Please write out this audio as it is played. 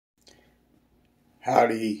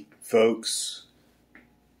Howdy, folks.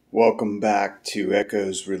 Welcome back to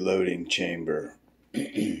Echo's Reloading Chamber.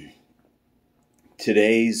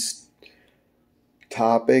 Today's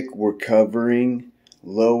topic, we're covering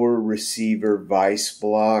lower receiver vice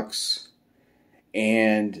blocks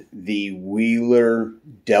and the Wheeler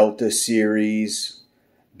Delta Series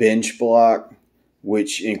bench block,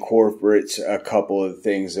 which incorporates a couple of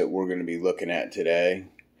things that we're going to be looking at today.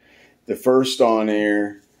 The first on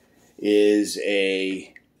air is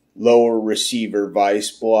a lower receiver vice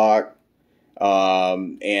block,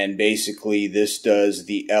 and basically this does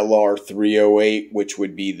the LR-308, which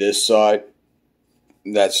would be this side.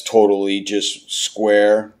 That's totally just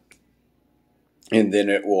square. And then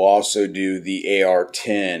it will also do the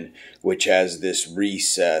AR-10, which has this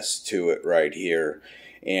recess to it right here.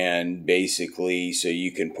 And basically, so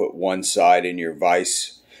you can put one side in your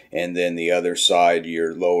vice, and then the other side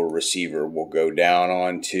your lower receiver will go down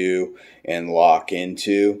onto and lock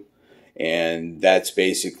into. And that's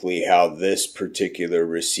basically how this particular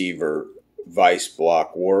receiver vice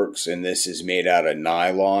block works. And this is made out of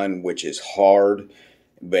nylon, which is hard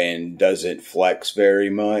and doesn't flex very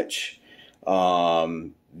much.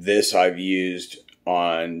 This I've used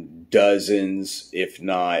on dozens, if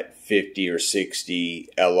not 50 or 60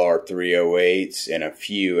 LR-308s and a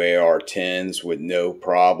few AR-10s with no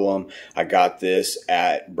problem. I got this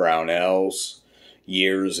at Brownell's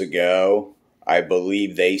years ago. I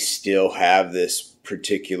believe they still have this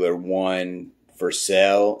particular one for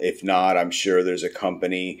sale. If not, I'm sure there's a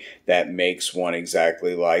company that makes one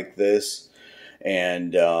exactly like this.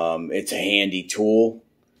 And it's a handy tool.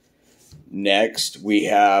 Next, we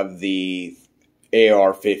have the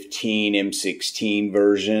AR-15 M16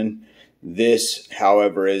 version. This,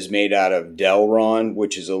 however, is made out of Delron,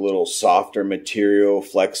 which is a little softer material,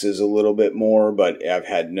 flexes a little bit more, but I've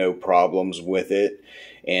had no problems with it.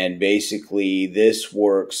 And basically, this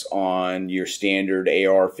works on your standard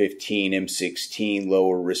AR-15 M16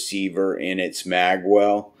 lower receiver in its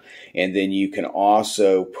magwell. And then you can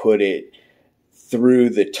also put it through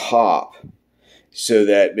the top, so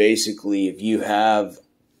that basically if you have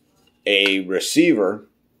a receiver,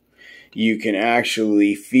 you can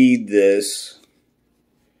actually feed this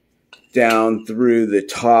down through the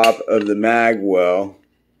top of the magwell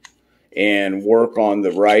and work on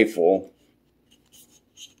the rifle,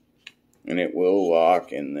 and it will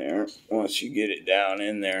lock in there once you get it down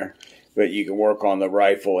in there. But you can work on the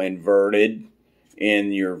rifle inverted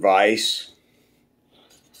in your vise,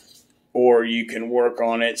 or you can work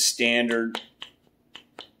on it standard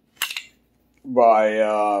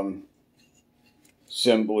by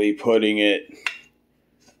simply putting it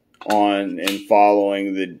on and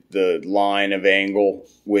following the line of angle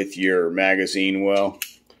with your magazine well,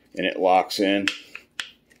 and it locks in.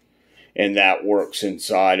 And that works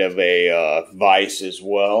inside of a vise as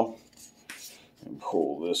well. And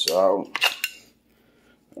pull this out.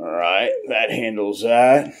 Alright, that handles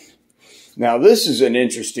that. Now this is an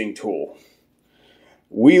interesting tool.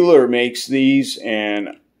 Wheeler makes these,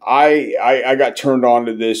 and I got turned on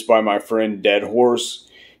to this by my friend Dead Horse.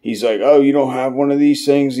 He's like, oh, you don't have one of these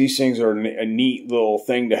things? These things are a neat little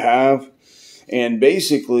thing to have. And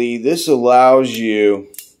basically, this allows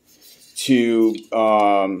you to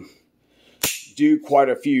do quite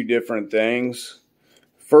a few different things.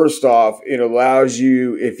 First off, it allows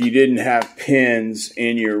you, if you didn't have pins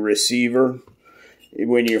in your receiver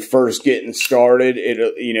when you're first getting started,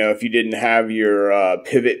 if you didn't have your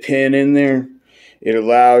pivot pin in there, it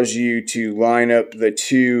allows you to line up the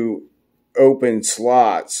two open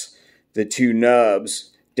slots, the two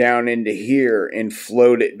nubs, down into here and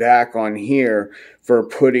float it back on here for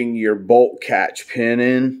putting your bolt catch pin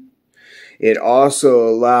in. It also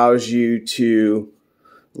allows you to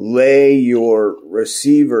lay your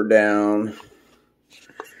receiver down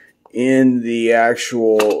in the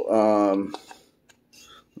actual,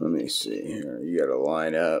 let me see here, you got to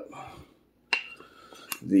line up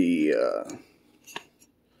the,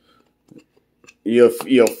 You'll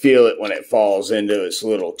feel it when it falls into its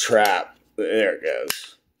little trap. There it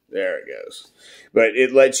goes. There it goes. But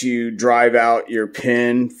it lets you drive out your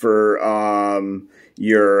pin for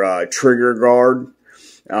your trigger guard.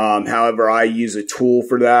 However, I use a tool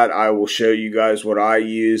for that. I will show you guys what I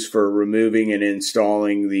use for removing and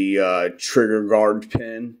installing the trigger guard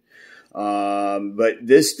pin. But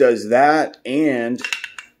this does that, and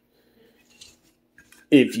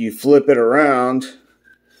if you flip it around,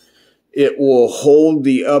 it will hold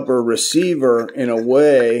the upper receiver in a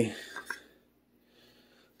way,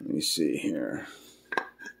 let me see here,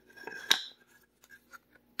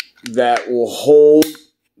 that will hold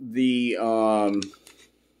the, let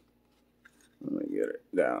me get it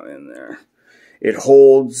down in there. It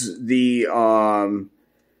holds the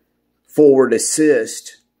forward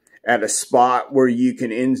assist at a spot where you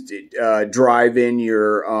can drive in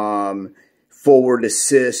your forward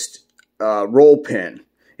assist roll pin,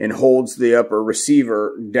 and holds the upper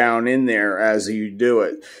receiver down in there as you do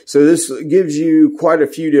it. So this gives you quite a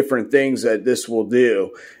few different things that this will do.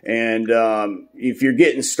 And if you're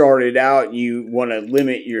getting started out and you want to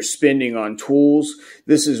limit your spending on tools,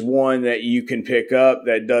 this is one that you can pick up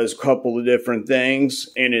that does a couple of different things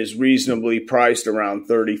and is reasonably priced around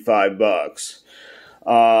 35 bucks.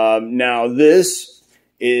 Now this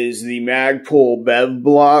is the Magpul Bev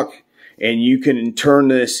block. And you can turn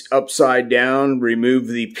this upside down, remove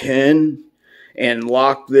the pin, and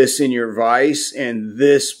lock this in your vise, and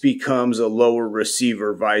this becomes a lower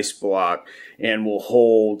receiver vise block and will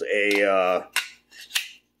hold a,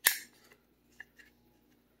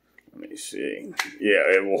 let me see, yeah,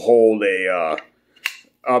 it will hold a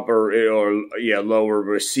lower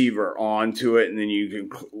receiver onto it, and then you can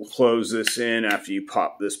close this in after you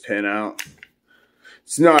pop this pin out.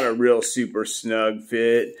 It's not a real super snug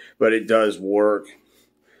fit, but it does work.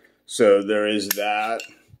 So there is that.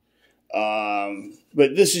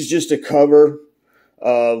 But this is just a cover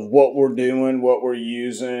of what we're doing, what we're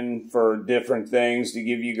using for different things to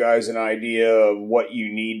give you guys an idea of what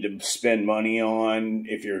you need to spend money on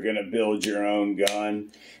if you're going to build your own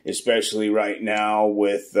gun, especially right now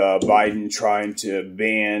with Biden trying to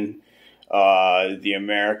ban the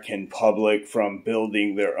American public from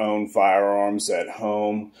building their own firearms at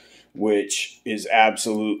home, which is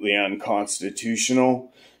absolutely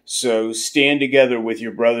unconstitutional. So stand together with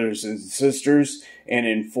your brothers and sisters and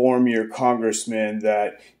inform your congressman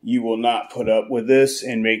that you will not put up with this,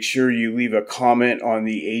 and make sure you leave a comment on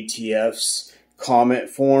the ATF's comment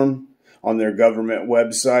form on their government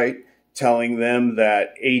website, telling them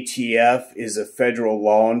that ATF is a federal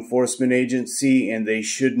law enforcement agency and they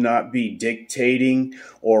should not be dictating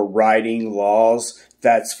or writing laws.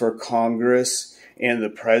 That's for Congress and the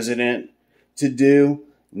president to do,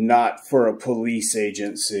 not for a police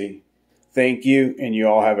agency. Thank you, and you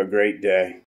all have a great day.